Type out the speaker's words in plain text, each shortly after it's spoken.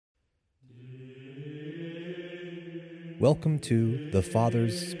Welcome to The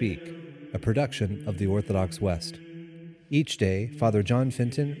Fathers Speak, a production of the Orthodox West. Each day, Father John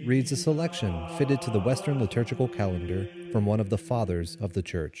Fenton reads a selection fitted to the Western liturgical calendar from one of the Fathers of the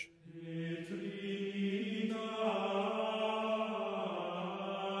Church.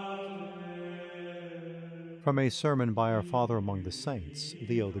 From a sermon by our Father among the Saints,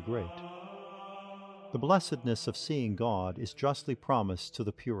 Leo the Great. The blessedness of seeing God is justly promised to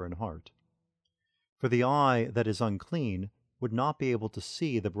the pure in heart. For the eye that is unclean would not be able to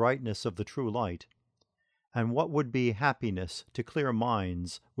see the brightness of the true light, and what would be happiness to clear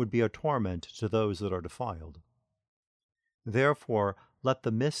minds would be a torment to those that are defiled. Therefore, let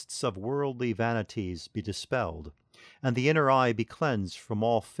the mists of worldly vanities be dispelled, and the inner eye be cleansed from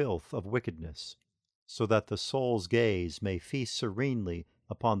all filth of wickedness, so that the soul's gaze may feast serenely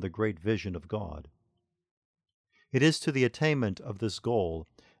upon the great vision of God. It is to the attainment of this goal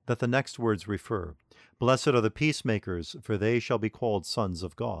that the next words refer. Blessed are the peacemakers, for they shall be called sons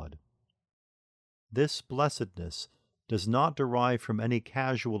of God. This blessedness does not derive from any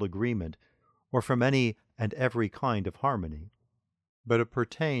casual agreement or from any and every kind of harmony, but it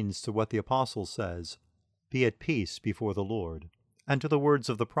pertains to what the Apostle says, "Be at peace before the Lord," and to the words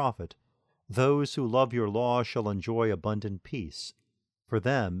of the prophet, "Those who love your law shall enjoy abundant peace. For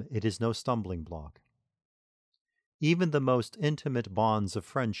them it is no stumbling block." Even the most intimate bonds of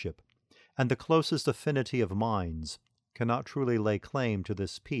friendship and the closest affinity of minds cannot truly lay claim to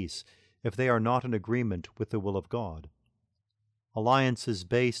this peace if they are not in agreement with the will of God. Alliances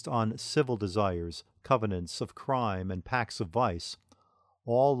based on civil desires, covenants of crime, and pacts of vice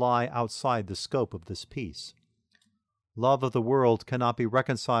all lie outside the scope of this peace. Love of the world cannot be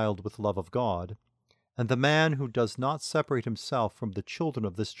reconciled with love of God, and the man who does not separate himself from the children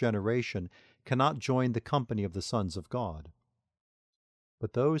of this generation cannot join the company of the sons of God.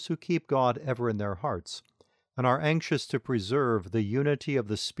 But those who keep God ever in their hearts, and are anxious to preserve the unity of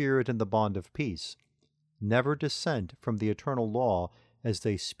the Spirit in the bond of peace, never dissent from the eternal law as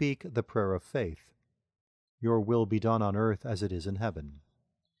they speak the prayer of faith. Your will be done on earth as it is in heaven.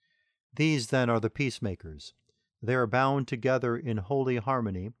 These, then, are the peacemakers. They are bound together in holy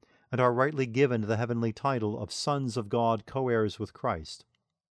harmony, and are rightly given the heavenly title of sons of God, co-heirs with Christ.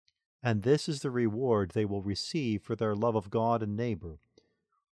 And this is the reward they will receive for their love of God and neighbor.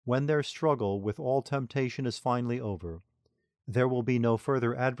 When their struggle with all temptation is finally over, there will be no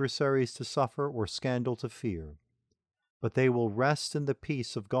further adversaries to suffer or scandal to fear, but they will rest in the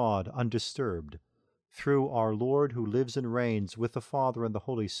peace of God undisturbed, through our Lord who lives and reigns with the Father and the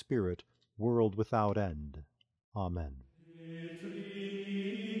Holy Spirit, world without end. Amen.